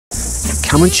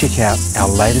come and check out our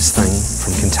latest thing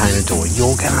from Container Door.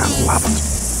 You're gonna love it.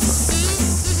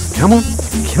 Come on,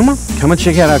 come on, come and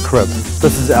check out our crib.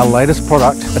 This is our latest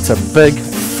product. It's a big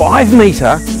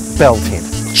 5-metre bell tent.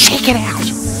 Check it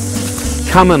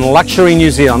out. Come in luxury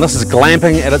New Zealand. This is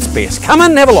glamping at its best. Come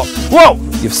in and have a look. Whoa!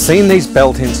 You've seen these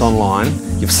bell tents online.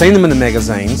 You've seen them in the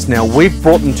magazines. Now we've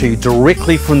brought them to you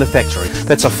directly from the factory.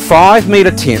 That's a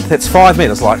 5-metre tent. That's 5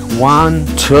 metres, like 1,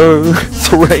 2,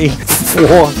 3,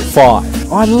 4,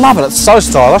 5. I love it. It's so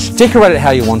stylish. Decorate it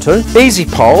how you want to. Easy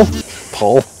pole. Easy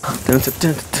pole.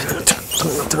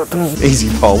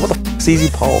 What the f***'s easy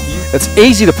pole? It's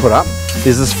easy to put up.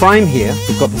 There's this frame here.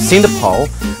 We've got the centre pole,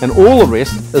 and all the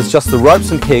rest is just the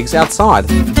ropes and pegs outside.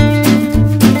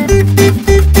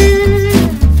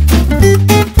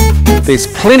 There's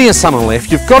plenty of summer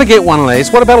left. You've got to get one of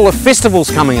these. What about all the festivals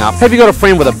coming up? Have you got a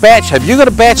friend with a batch? Have you got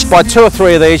a batch? Buy 2 or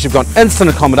 3 of these. You've got instant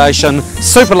accommodation,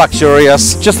 super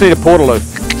luxurious. Just need a portaloo.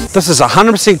 This is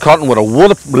 100% cotton with a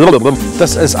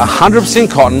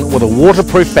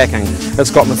waterproof backing.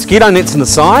 It's got mosquito nets on the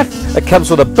side. It comes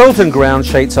with a built-in ground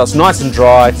sheet, so it's nice and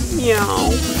dry. Meow.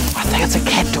 I think it's a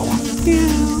cat door.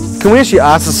 Meow. Can we actually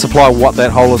ask the supplier what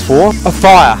that hole is for? A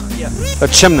fire. Yeah. A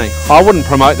chimney. I wouldn't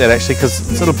promote that actually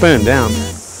because it'll burn down.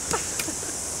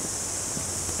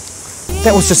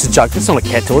 That was just a joke. That's not a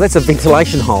cat door. That's a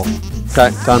ventilation hole.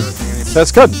 Okay, done.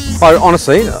 That's good. I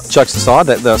honestly, jokes aside,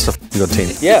 that's a good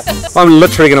tent. Yeah. I'm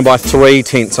literally going to buy 3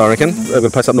 tents, I reckon. We're going to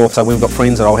post up north, so we've got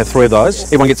friends that I'll have 3 of those.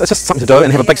 Everyone gets, it's just something to do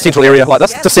and have a big central area like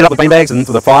this. Just set up the beanbags and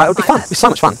for the fire. It would be fun. It'd be so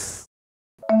much fun.